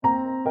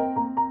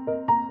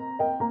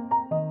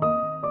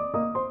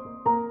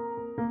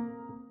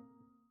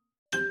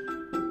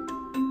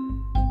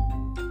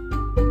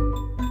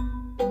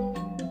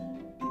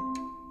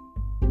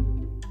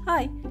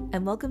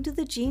and welcome to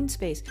the Gene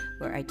Space,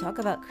 where I talk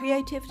about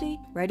creativity,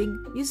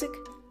 writing, music,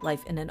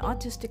 life in an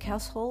autistic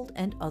household,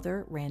 and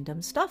other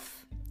random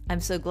stuff. I'm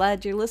so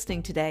glad you're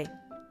listening today.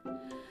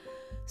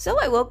 So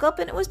I woke up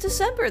and it was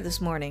December this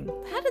morning.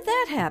 How did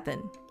that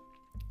happen?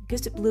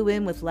 Guess it blew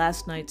in with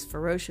last night's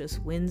ferocious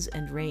winds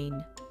and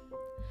rain.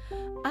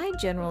 I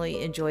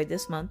generally enjoy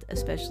this month,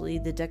 especially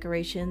the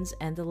decorations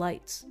and the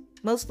lights.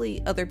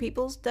 Mostly other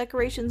people's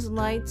decorations and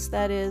lights,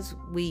 that is,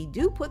 we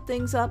do put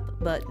things up,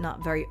 but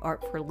not very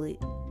artfully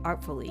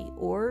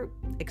or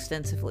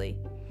extensively.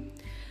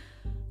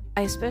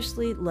 I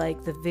especially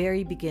like the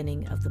very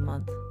beginning of the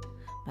month.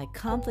 My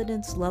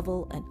confidence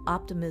level and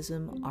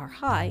optimism are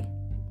high,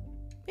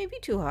 maybe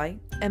too high,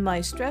 and my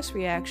stress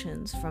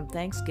reactions from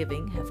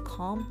Thanksgiving have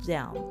calmed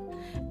down.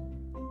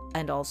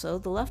 And also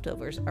the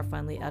leftovers are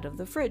finally out of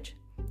the fridge.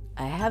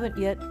 I haven't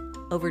yet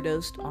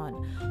overdosed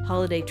on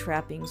holiday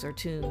trappings or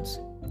tunes.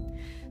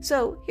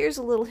 So here's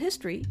a little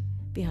history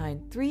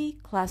behind 3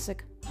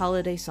 classic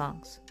holiday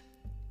songs.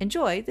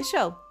 Enjoy the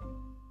show!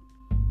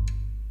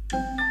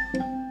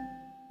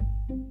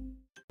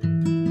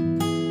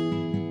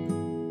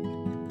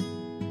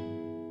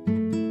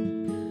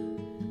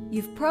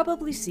 You've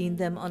probably seen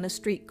them on a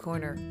street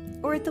corner,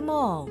 or at the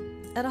mall,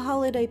 at a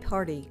holiday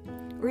party,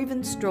 or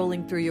even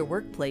strolling through your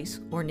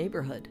workplace or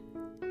neighborhood.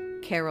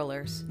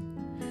 Carolers.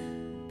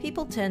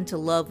 People tend to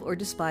love or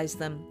despise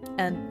them,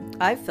 and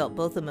I've felt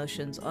both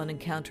emotions on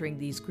encountering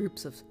these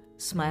groups of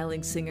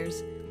smiling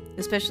singers,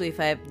 especially if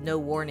I have no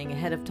warning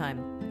ahead of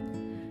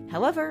time.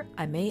 However,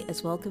 I may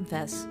as well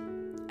confess,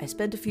 I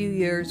spent a few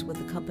years with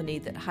a company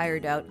that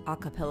hired out a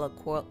cappella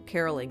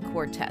caroling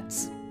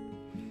quartets.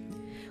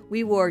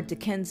 We wore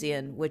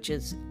Dickensian, which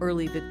is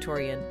early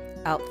Victorian,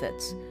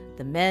 outfits.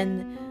 The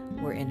men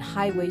were in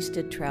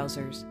high-waisted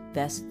trousers,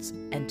 vests,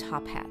 and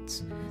top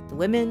hats. The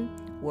women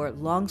wore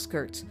long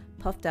skirts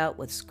puffed out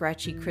with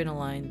scratchy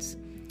crinolines,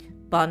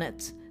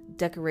 bonnets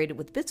decorated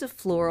with bits of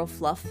floral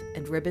fluff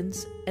and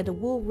ribbons, and a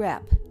wool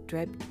wrap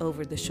draped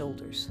over the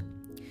shoulders.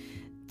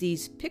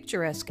 These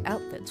picturesque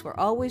outfits were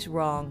always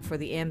wrong for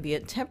the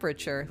ambient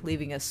temperature,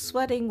 leaving us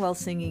sweating while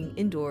singing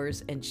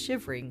indoors and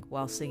shivering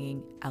while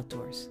singing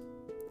outdoors.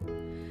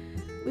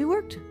 We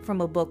worked from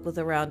a book with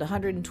around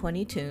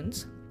 120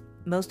 tunes,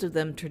 most of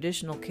them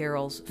traditional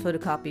carols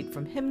photocopied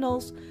from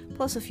hymnals,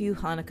 plus a few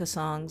Hanukkah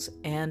songs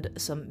and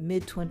some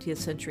mid-20th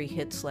century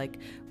hits like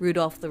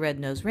Rudolph the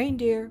Red-Nosed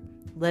Reindeer,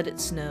 Let It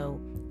Snow,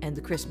 and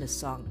the Christmas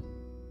song.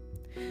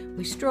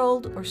 We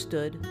strolled or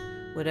stood,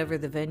 whatever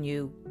the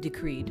venue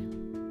decreed.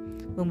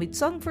 When we'd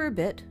sung for a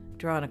bit,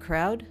 drawn a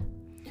crowd,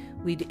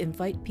 we'd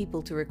invite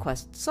people to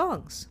request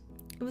songs.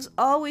 It was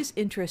always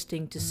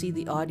interesting to see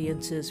the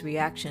audience's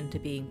reaction to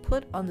being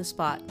put on the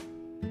spot.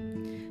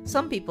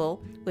 Some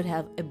people would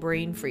have a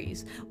brain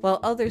freeze,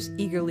 while others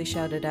eagerly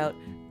shouted out,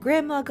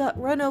 "Grandma got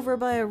run over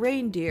by a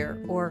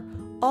reindeer," or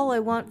 "All I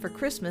want for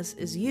Christmas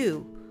is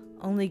you,"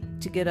 only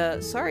to get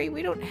a, "Sorry,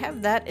 we don't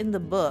have that in the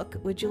book.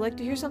 Would you like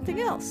to hear something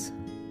else?"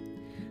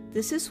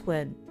 This is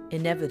when,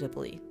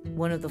 inevitably,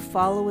 one of the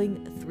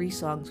following 3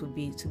 songs would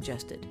be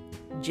suggested: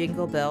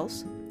 Jingle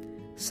Bells,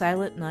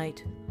 Silent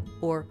Night,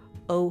 or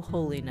Oh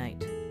Holy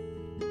Night.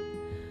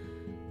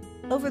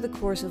 Over the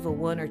course of a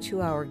 1 or 2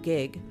 hour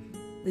gig,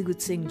 we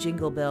would sing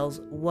Jingle Bells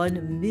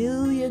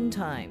 1,000,000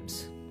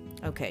 times.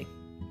 Okay,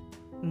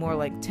 more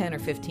like 10 or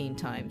 15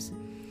 times.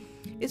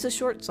 It's a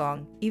short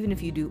song, even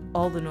if you do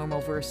all the normal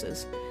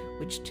verses,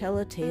 which tell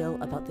a tale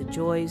about the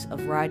joys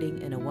of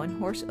riding in a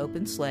 1-horse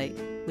open sleigh,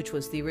 which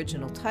was the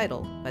original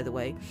title, by the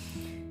way,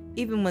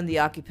 even when the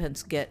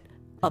occupants get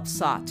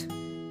upsot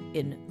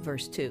in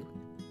verse 2.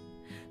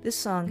 This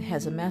song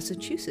has a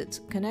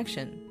Massachusetts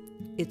connection.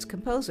 Its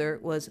composer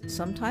was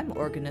sometime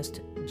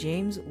organist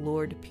James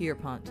Lord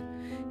Pierpont,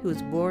 who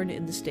was born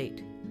in the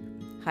state.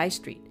 High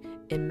Street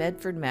in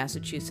Medford,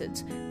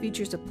 Massachusetts,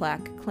 features a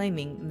plaque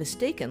claiming,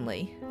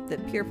 mistakenly,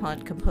 that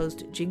Pierpont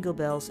composed Jingle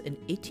Bells in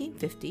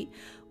 1850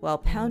 while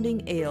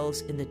pounding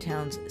ales in the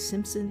town's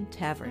Simpson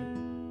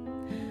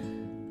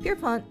Tavern.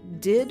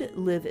 Pierpont did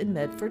live in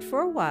Medford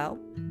for a while,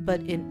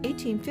 but in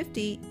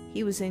 1850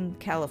 he was in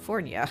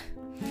California.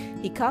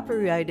 He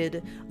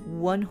copyrighted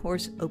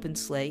 1-horse open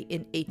sleigh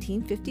in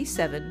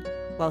 1857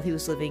 while he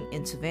was living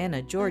in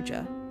Savannah,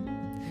 Georgia.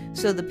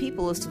 So the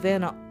people of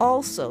Savannah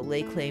also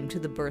lay claim to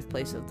the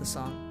birthplace of the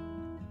song.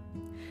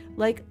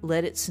 Like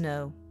Let It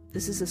Snow,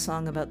 this is a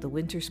song about the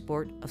winter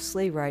sport of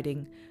sleigh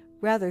riding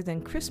rather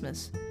than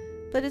Christmas,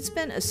 but it's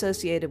been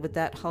associated with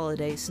that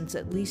holiday since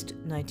at least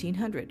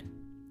 1900.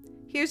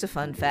 Here's a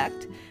fun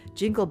fact.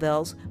 Jingle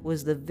Bells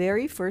was the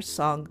very first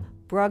song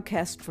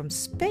broadcast from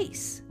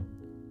space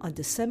on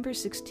December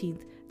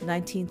 16th,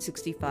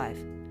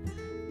 1965.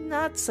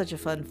 Not such a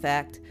fun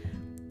fact.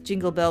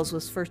 Jingle Bells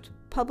was first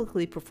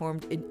publicly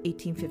performed in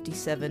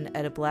 1857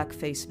 at a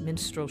blackface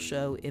minstrel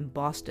show in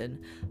Boston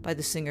by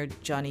the singer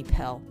Johnny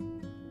Pell.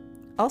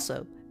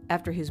 Also,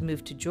 after his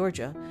move to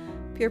Georgia,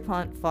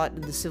 Pierpont fought in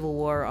the Civil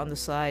War on the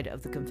side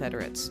of the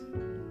Confederates.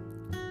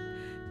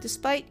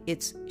 Despite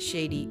its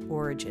shady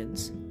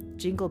origins,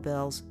 Jingle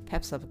Bells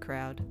peps up a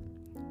crowd.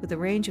 With a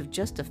range of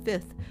just a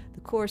fifth, the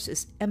The chorus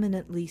is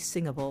eminently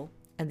singable,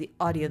 and the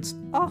audience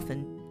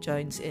often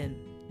joins in.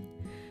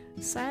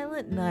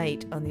 Silent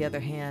Night, on the other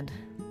hand,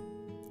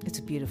 it's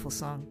a beautiful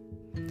song,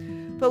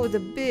 but with a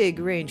big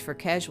range for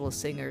casual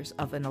singers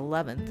of an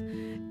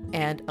 11th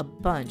and a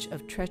bunch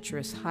of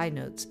treacherous high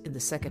notes in the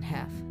second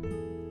half.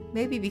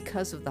 Maybe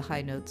because of the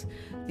high notes,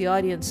 the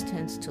audience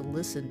tends to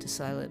listen to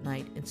Silent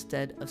Night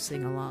instead of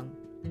sing along.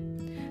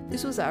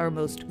 This was our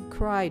most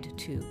cried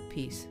to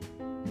piece.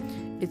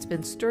 It's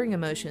been stirring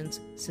emotions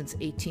since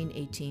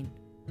 1818.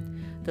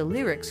 The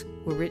lyrics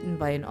were written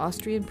by an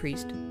Austrian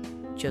priest,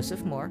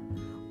 Joseph Mohr,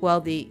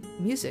 while the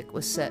music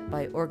was set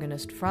by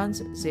organist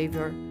Franz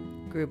Xaver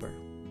Gruber.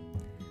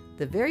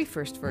 The very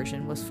first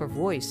version was for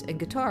voice and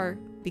guitar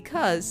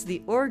because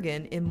the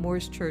organ in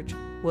Mohr's church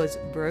was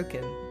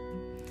broken.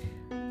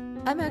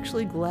 I'm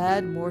actually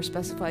glad Mohr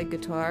specified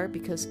guitar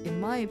because, in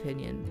my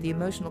opinion, the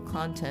emotional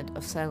content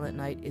of Silent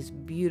Night is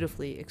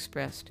beautifully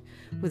expressed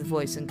with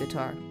voice and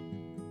guitar.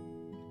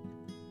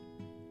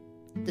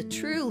 The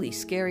truly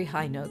scary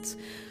high notes,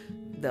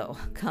 though,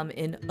 come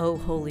in O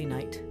Holy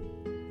Night.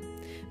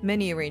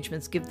 Many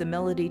arrangements give the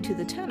melody to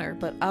the tenor,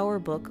 but our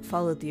book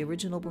followed the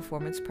original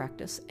performance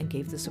practice and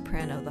gave the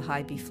soprano the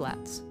high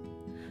B-flats.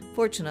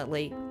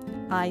 Fortunately,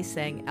 I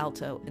sang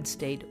alto and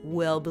stayed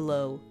well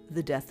below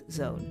the death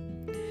zone.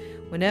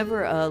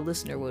 Whenever a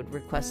listener would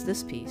request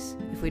this piece,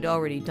 if we'd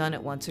already done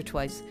it once or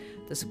twice,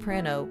 the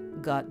soprano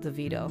got the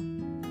veto.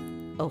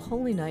 O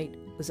Holy Night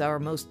was our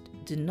most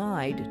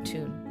denied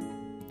tune.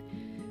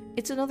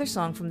 It's another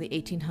song from the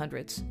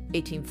 1800s,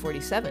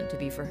 1847 to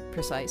be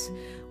precise,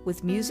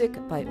 with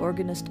music by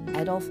organist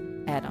Adolf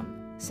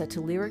Adam, set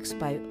to lyrics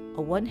by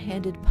a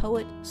one-handed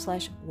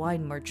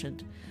poet/wine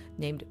merchant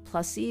named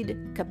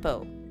Placide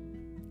Cappeau.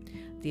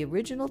 The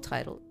original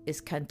title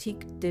is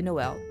Cantique de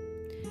Noël,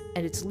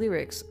 and its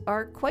lyrics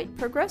are quite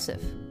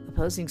progressive,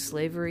 opposing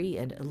slavery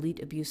and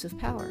elite abuse of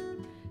power.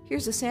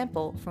 Here's a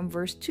sample from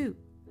verse 2.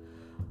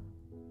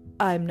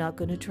 I'm not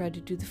going to try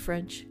to do the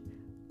French,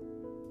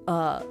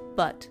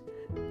 but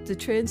the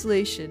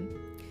translation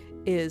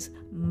is,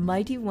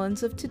 mighty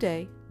ones of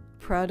today,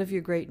 proud of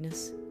your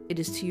greatness, it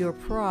is to your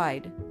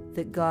pride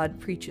that God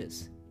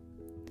preaches.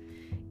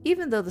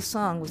 Even though the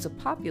song was a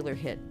popular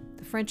hit,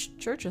 the French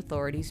church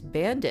authorities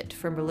banned it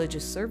from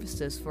religious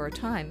services for a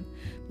time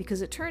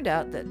because it turned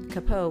out that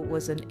Cappeau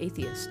was an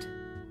atheist.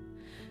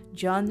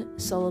 John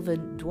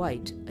Sullivan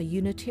Dwight, a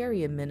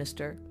Unitarian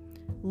minister,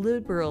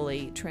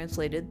 liberally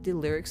translated the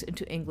lyrics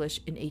into English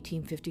in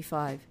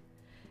 1855,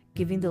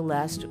 giving the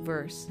last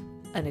verse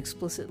an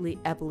explicitly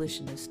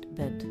abolitionist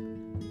bent.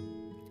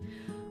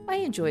 I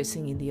enjoy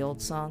singing the old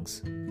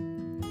songs.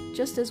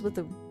 Just as with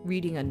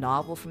reading a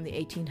novel from the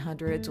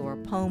 1800s or a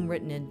poem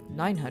written in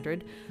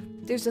 900,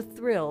 there's a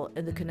thrill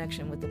in the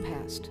connection with the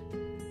past.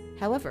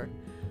 However,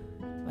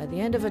 by the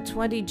end of a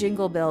 20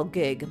 Jingle Bell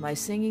gig, my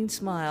singing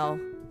smile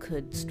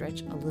could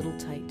stretch a little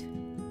tight.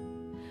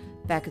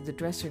 Back at the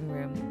dressing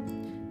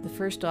room, the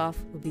first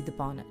off would be the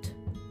bonnet.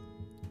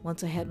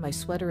 Once I had my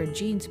sweater and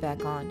jeans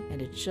back on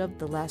and had shoved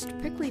the last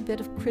prickly bit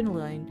of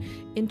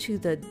crinoline into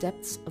the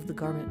depths of the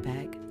garment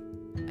bag,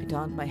 I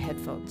donned my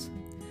headphones,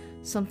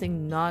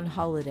 something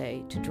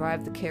non-holiday to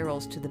drive the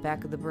carols to the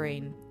back of the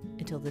brain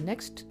until the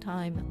next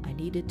time I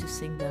needed to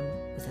sing them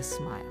with a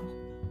smile.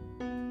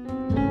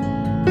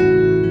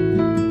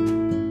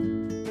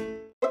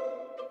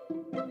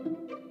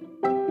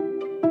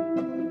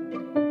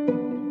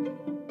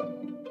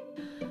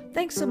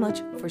 Thanks so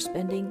much for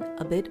spending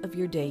a bit of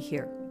your day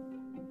here.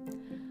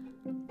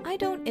 I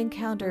don't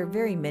encounter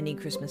very many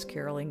Christmas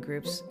caroling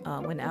groups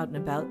when out and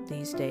about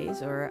these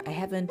days, or I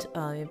haven't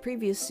in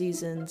previous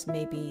seasons.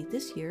 Maybe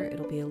this year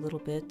it'll be a little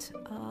bit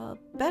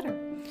better.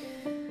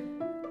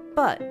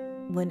 But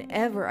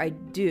whenever I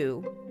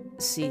do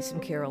see some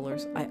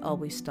carolers, I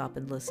always stop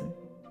and listen.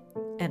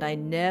 And I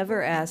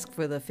never ask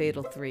for the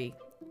fatal 3.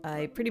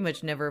 I pretty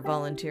much never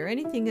volunteer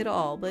anything at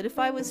all, but if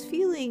I was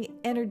feeling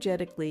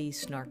energetically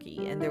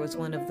snarky and there was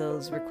one of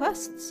those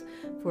requests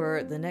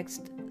for the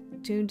next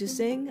tune to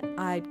sing,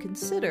 I'd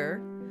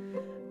consider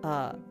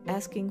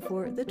asking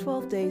for the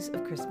 12 Days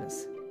of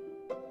Christmas.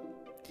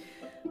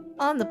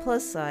 On the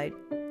plus side,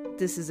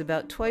 this is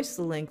about twice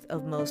the length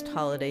of most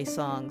holiday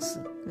songs,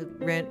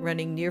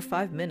 running near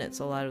 5 minutes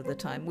a lot of the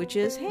time, which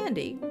is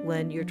handy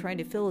when you're trying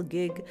to fill a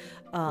gig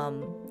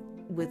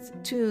with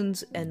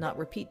tunes and not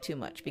repeat too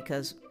much,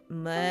 because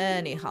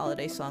many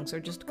holiday songs are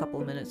just a couple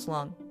of minutes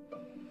long.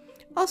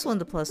 Also on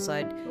the plus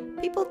side,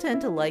 people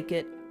tend to like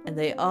it, and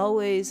they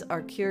always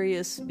are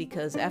curious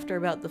because after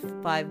about the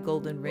 5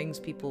 golden rings,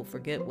 people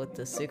forget what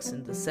the 6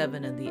 and the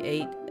 7 and the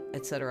 8,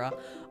 etc.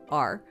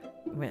 are.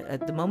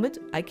 At the moment,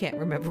 I can't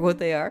remember what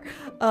they are.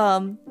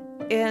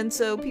 And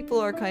so people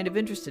are kind of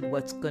interested.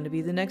 What's going to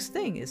be the next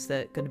thing? Is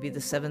that going to be the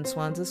 7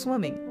 swans a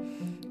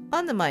swimming?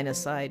 On the minus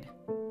side,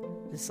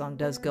 this song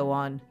does go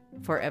on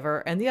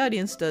forever, and the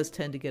audience does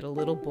tend to get a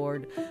little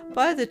bored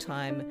by the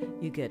time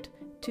you get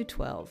to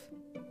 12.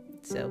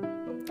 So,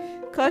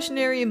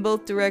 cautionary in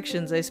both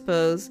directions, I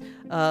suppose,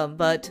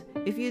 but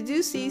if you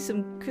do see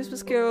some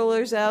Christmas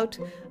carolers out,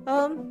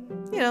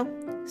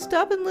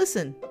 stop and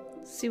listen.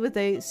 See what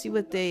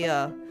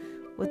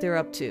they're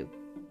up to.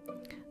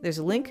 There's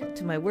a link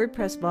to my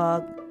WordPress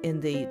blog in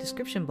the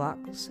description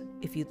box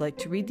if you'd like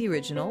to read the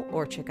original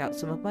or check out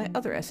some of my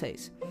other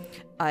essays.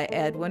 I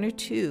add 1 or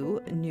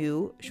 2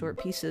 new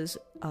short pieces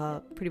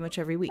pretty much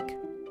every week.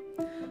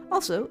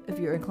 Also, if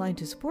you're inclined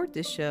to support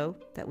this show,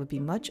 that would be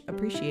much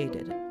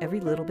appreciated. Every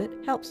little bit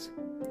helps.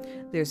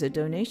 There's a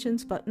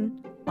donations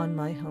button on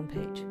my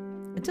homepage.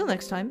 Until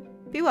next time,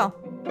 be well.